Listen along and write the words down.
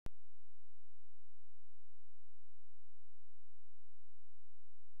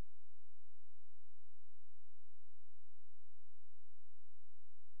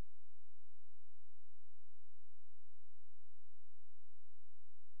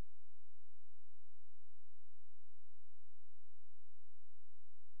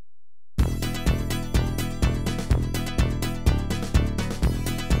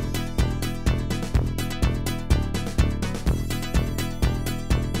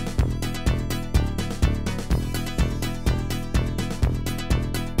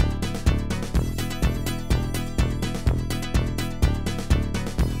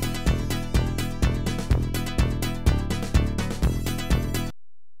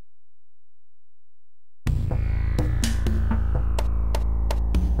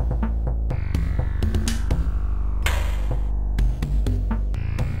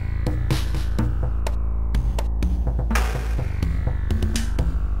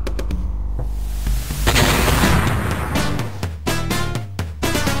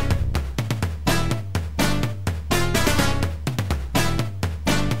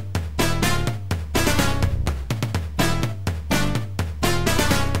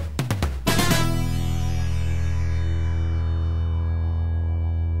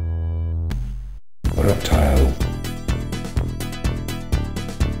Reptile.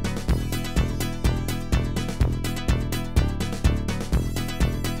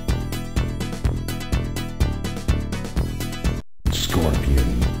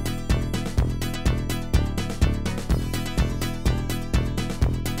 Scorpion.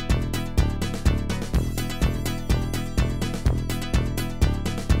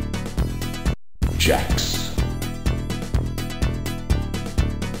 Jax.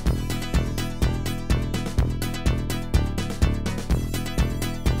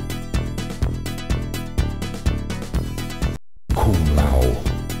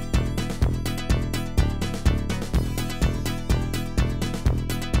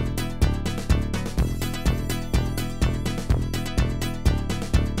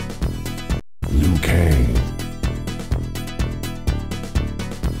 Liu Kang.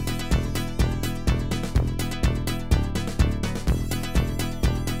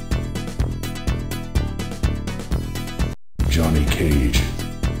 Johnny Cage.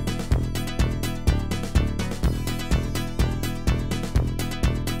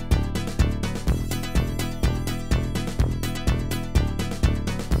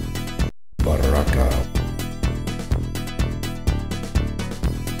 Baraka.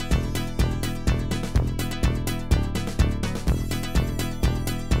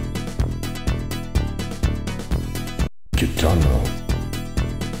 Kitana.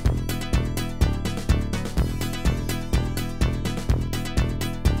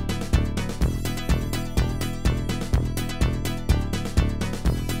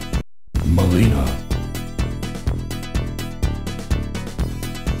 Mileena.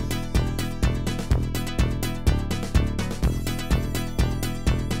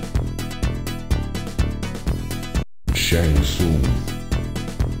 Shang-Tsung.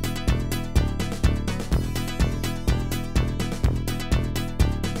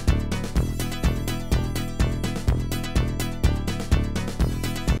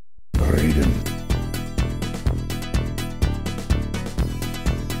 Rayden.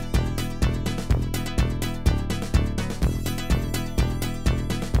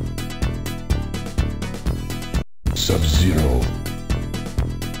 Sub-Zero.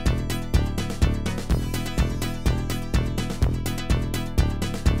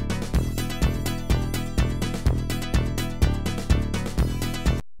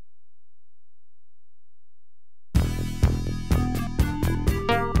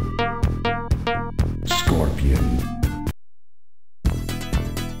 Scorpion.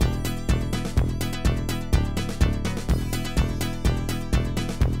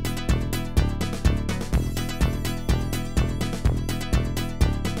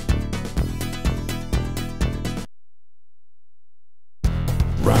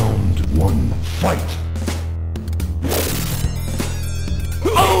 Round one, fight!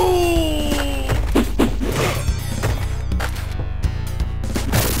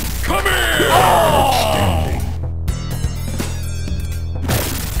 Come here! Outstanding.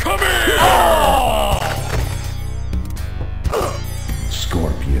 Come here!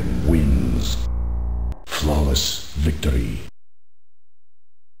 Scorpion wins. Flawless victory.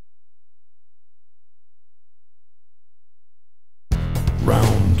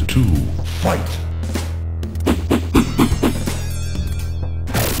 Round two, fight!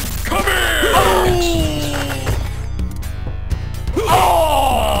 Come here!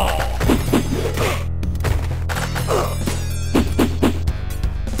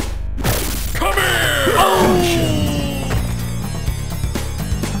 Come here! Finish him.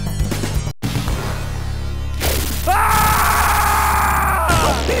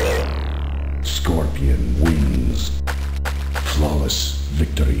 Scorpion wins. Flawless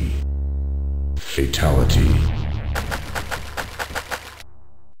victory. Fatality.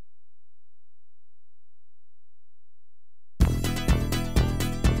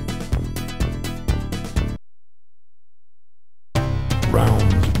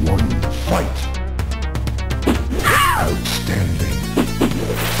 Round one, fight! Outstanding.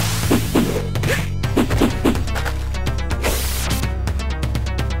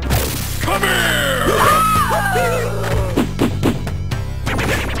 Come here!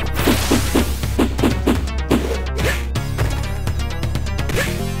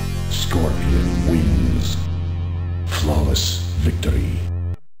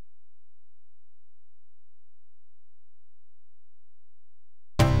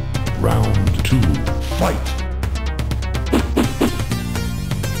 Round 2, fight!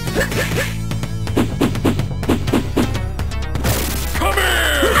 Come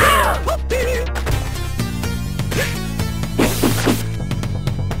here!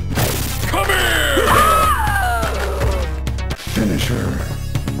 Come here! Finish her!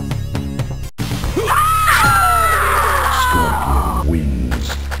 Scorpion wins.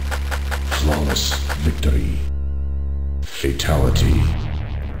 Flawless victory. Fatality.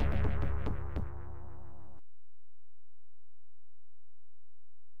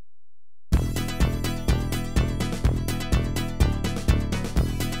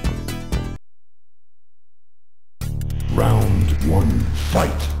 Round 1,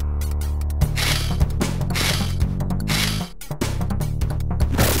 fight!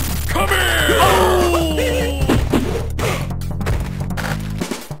 Come here!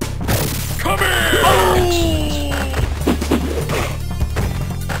 Come here!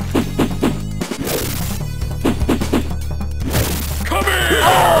 Come here!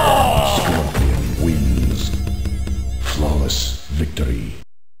 Scorpion wins. Flawless victory.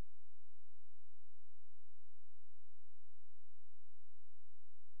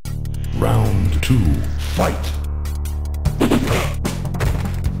 Round 2, fight!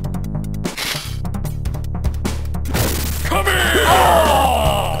 Come here!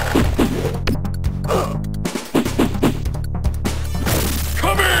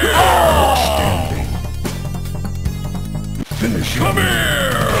 Come here! Standing. Finish him. Come here!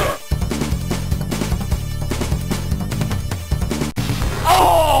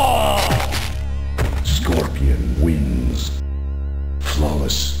 Scorpion wins.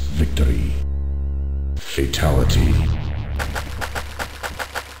 Flawless victory. Fatality.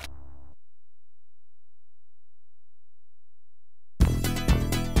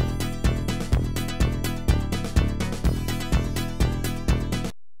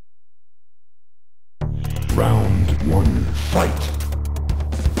 Round 1, fight!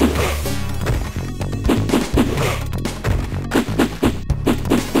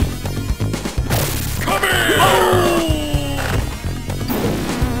 Come here!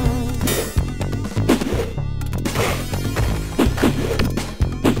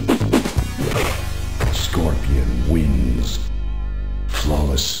 Scorpion wins.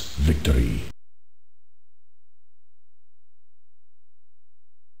 Flawless victory.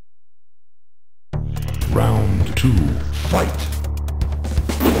 Round 2, fight!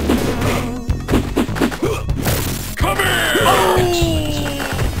 Come here!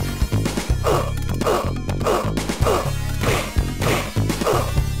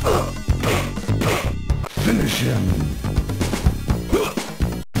 Finish him.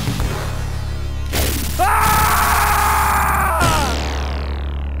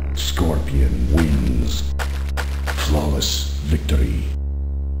 Scorpion wins. Flawless victory.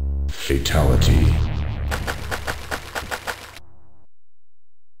 Fatality.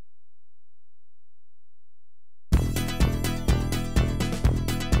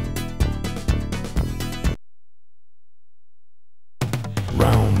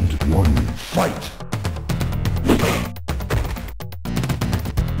 Round 1, fight!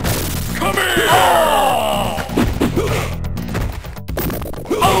 Come here!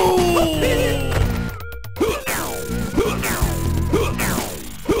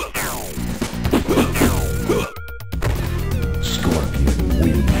 Scorpion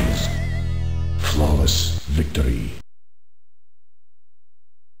wins. Flawless victory.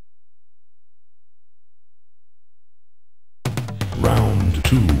 Round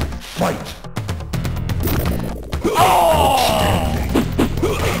 2, fight! Outstanding.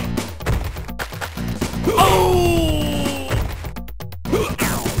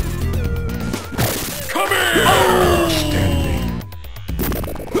 Come here! Outstanding.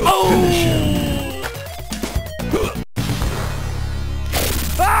 Finish him.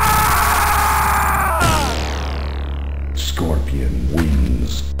 Scorpion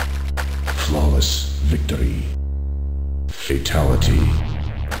wins. Flawless victory. Fatality.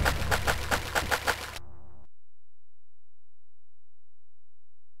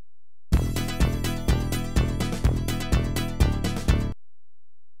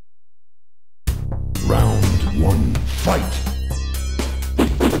 Round 1, fight!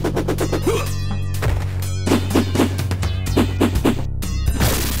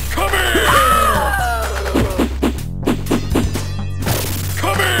 Come here!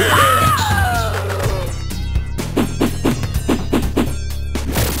 Come here!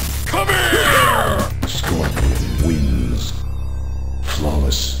 Come here! Scorpion wins.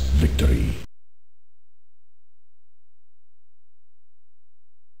 Flawless victory.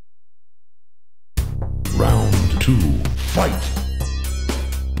 Round 2, fight!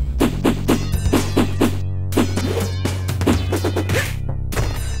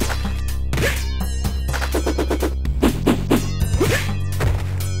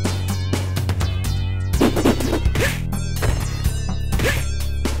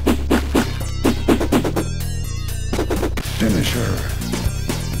 Finisher.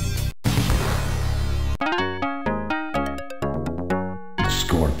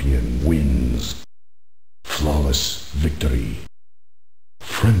 Scorpion wins. Flawless victory.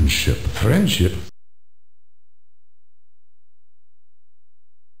 Friendship. Friendship?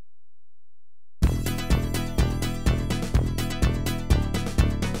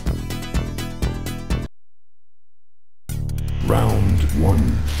 Round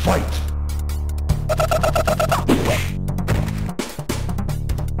 1, fight!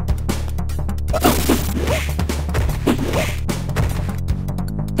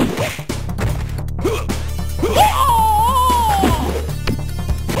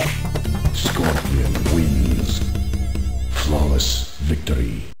 Scorpion wins. Flawless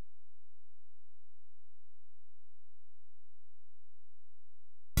victory.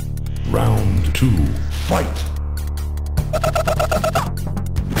 Round 2, fight!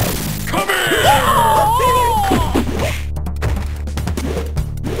 Come here!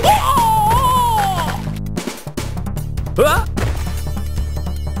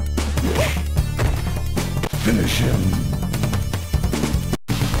 Finish him.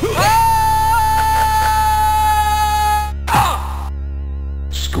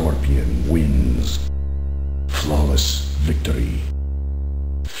 Scorpion wins. Flawless victory.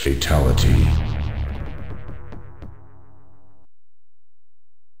 Fatality.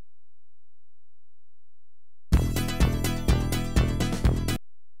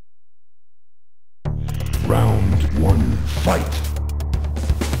 Round 1, fight!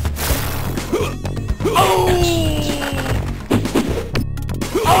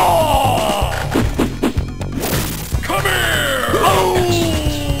 Come here!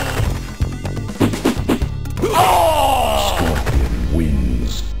 Scorpion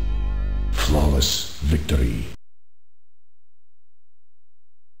wins. Flawless victory.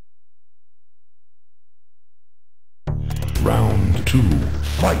 Round 2,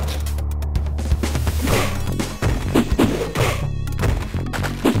 fight!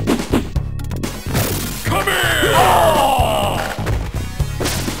 Come here!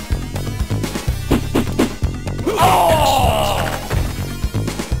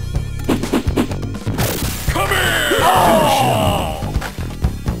 Come here!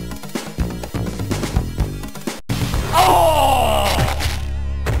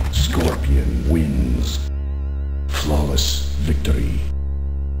 Scorpion wins. Flawless victory.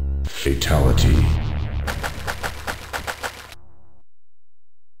 Fatality.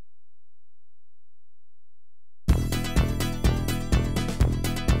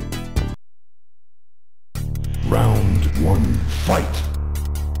 Round 1, fight!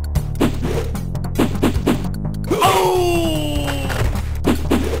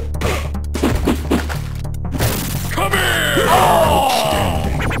 Come here!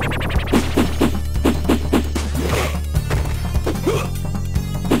 Outstanding.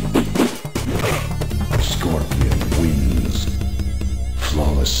 Scorpion wins.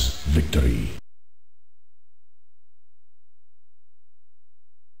 Flawless victory.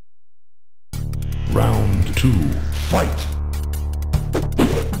 Round 2, fight!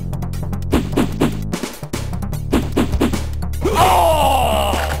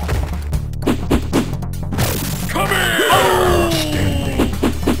 Come here! Outstanding.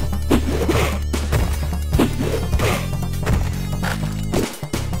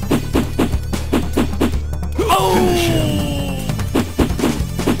 Finish him.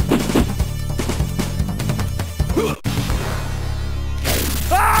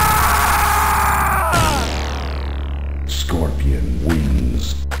 Scorpion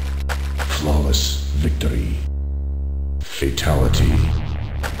wins. Flawless victory. Fatality.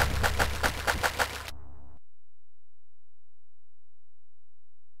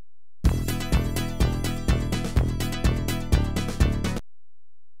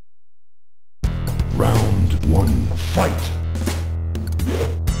 Round 1, fight!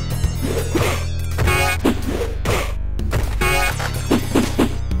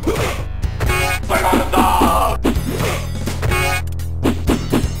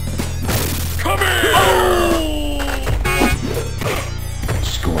 Come here!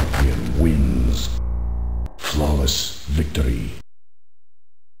 Scorpion wins. Flawless victory.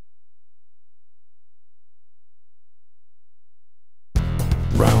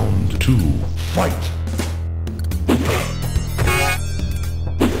 Round 2, fight!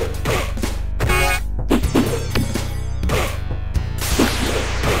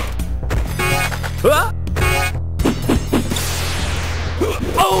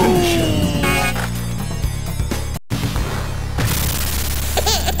 Finish him.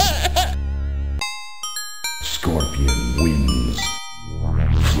 Scorpion wins.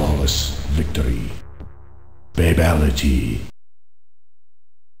 Flawless victory. Babality.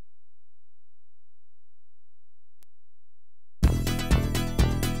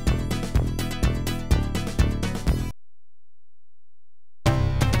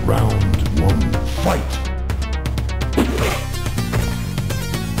 Round 1, fight!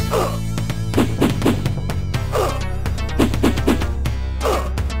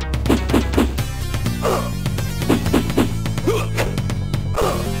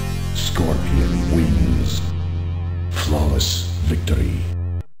 Scorpion wins. Flawless victory.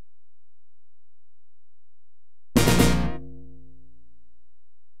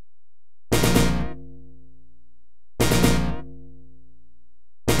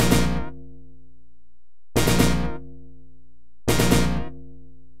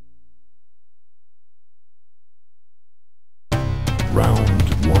 Round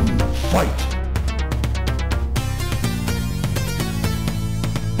 1, fight!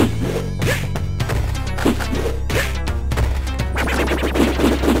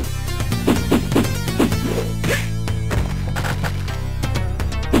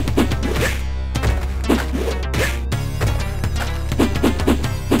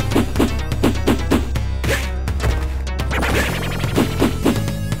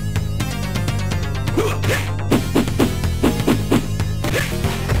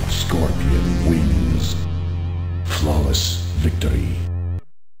 Scorpion wins. Flawless victory.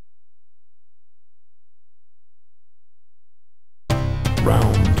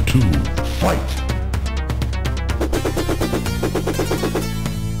 Round 2, fight!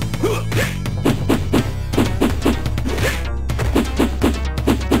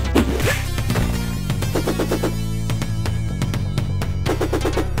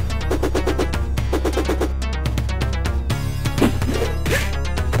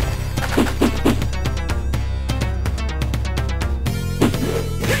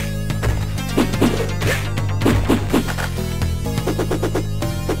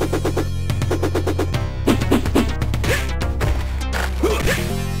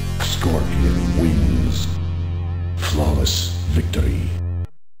 Scorpion wins. Flawless victory.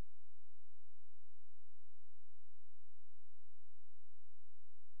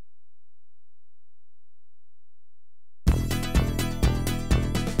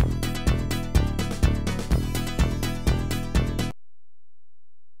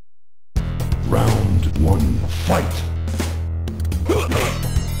 Round 1, fight!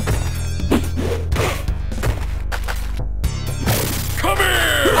 Come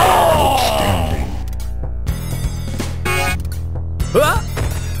here! Outstanding. Huh?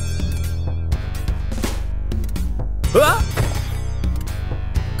 Huh?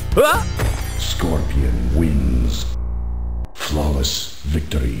 Huh? Scorpion wins. Flawless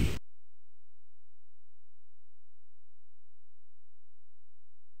victory.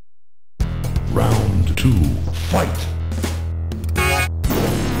 Round 2, fight!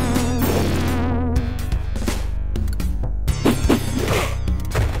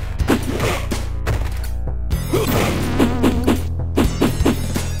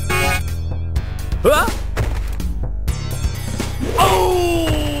 Huh?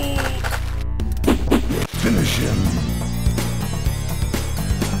 Oh! Finish him.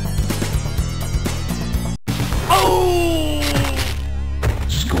 Oh!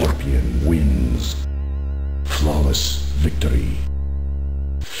 Scorpion wins. Flawless victory.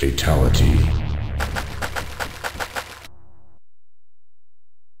 Fatality.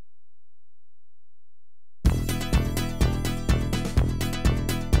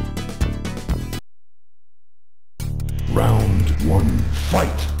 Round 1,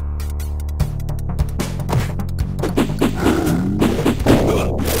 fight!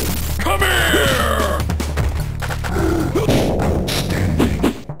 Come here! Outstanding.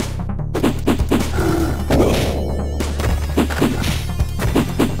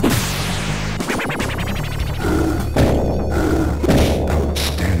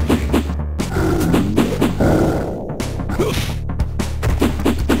 Outstanding.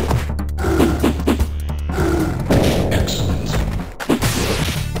 Excellent.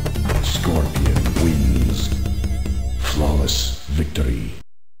 Scorpion wins. Flawless victory.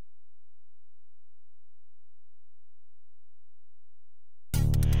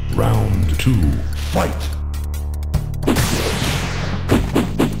 Round 2, fight!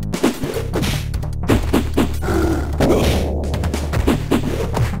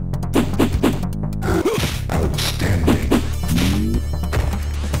 Outstanding.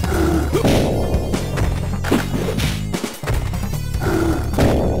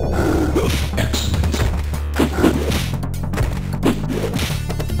 Excellent.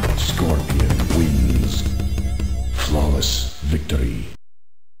 Scorpion wins. Flawless victory.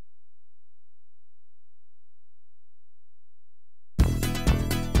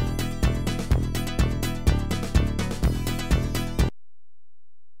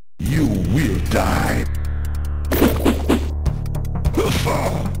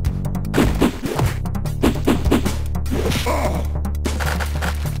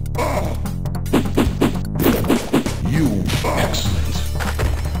 You excellent.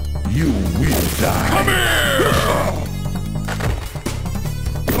 You will die. Come here!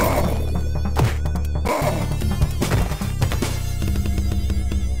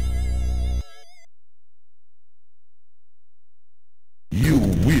 You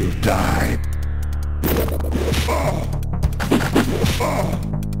will die.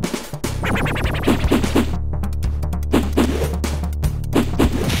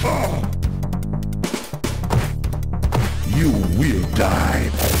 You will die.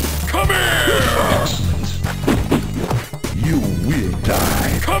 Come here! Excellent. You will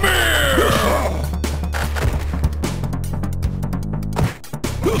die. Come here!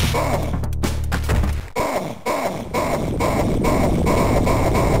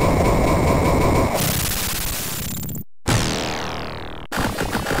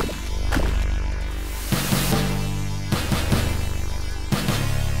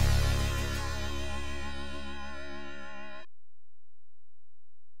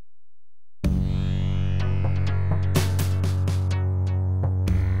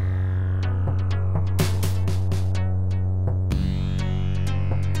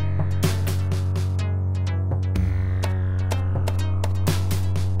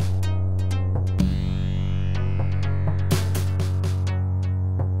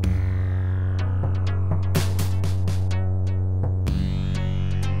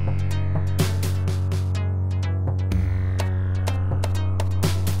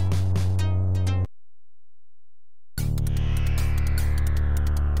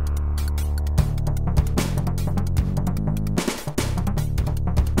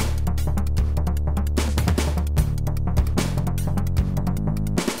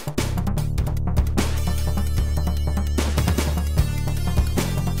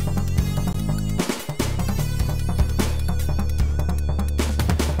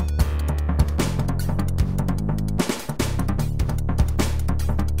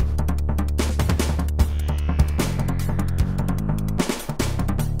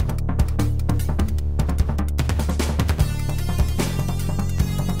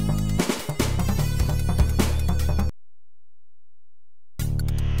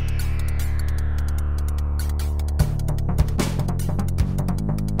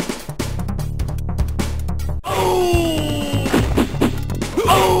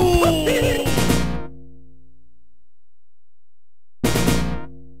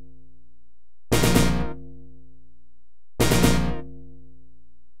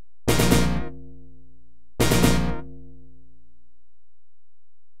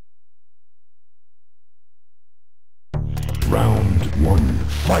 Round one,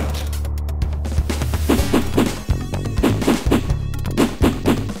 fight.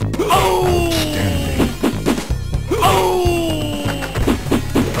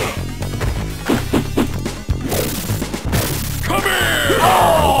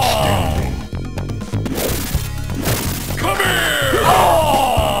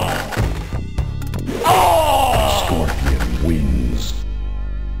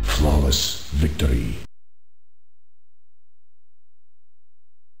 Victory.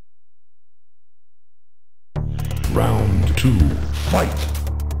 Round two, fight.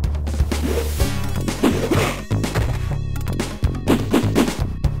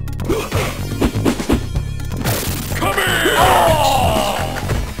 Come here!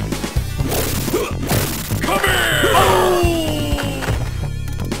 Come here!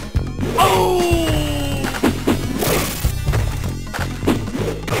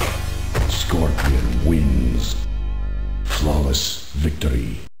 Scorpion wins. Flawless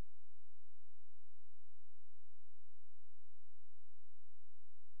victory.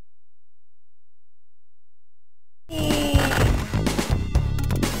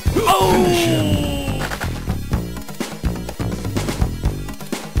 Finish him.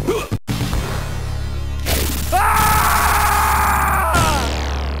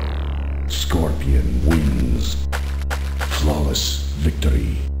 Scorpion wins. Flawless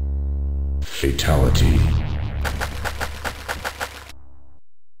victory. Fatality.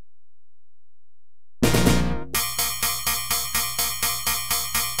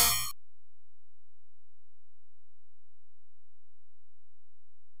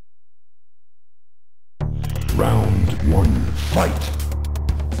 Round one, fight.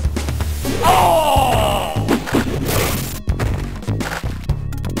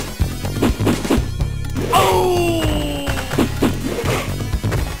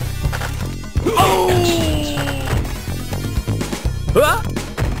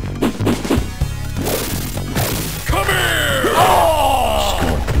 Come here!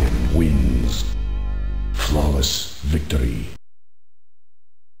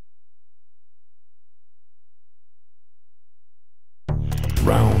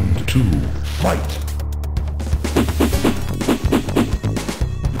 Fight!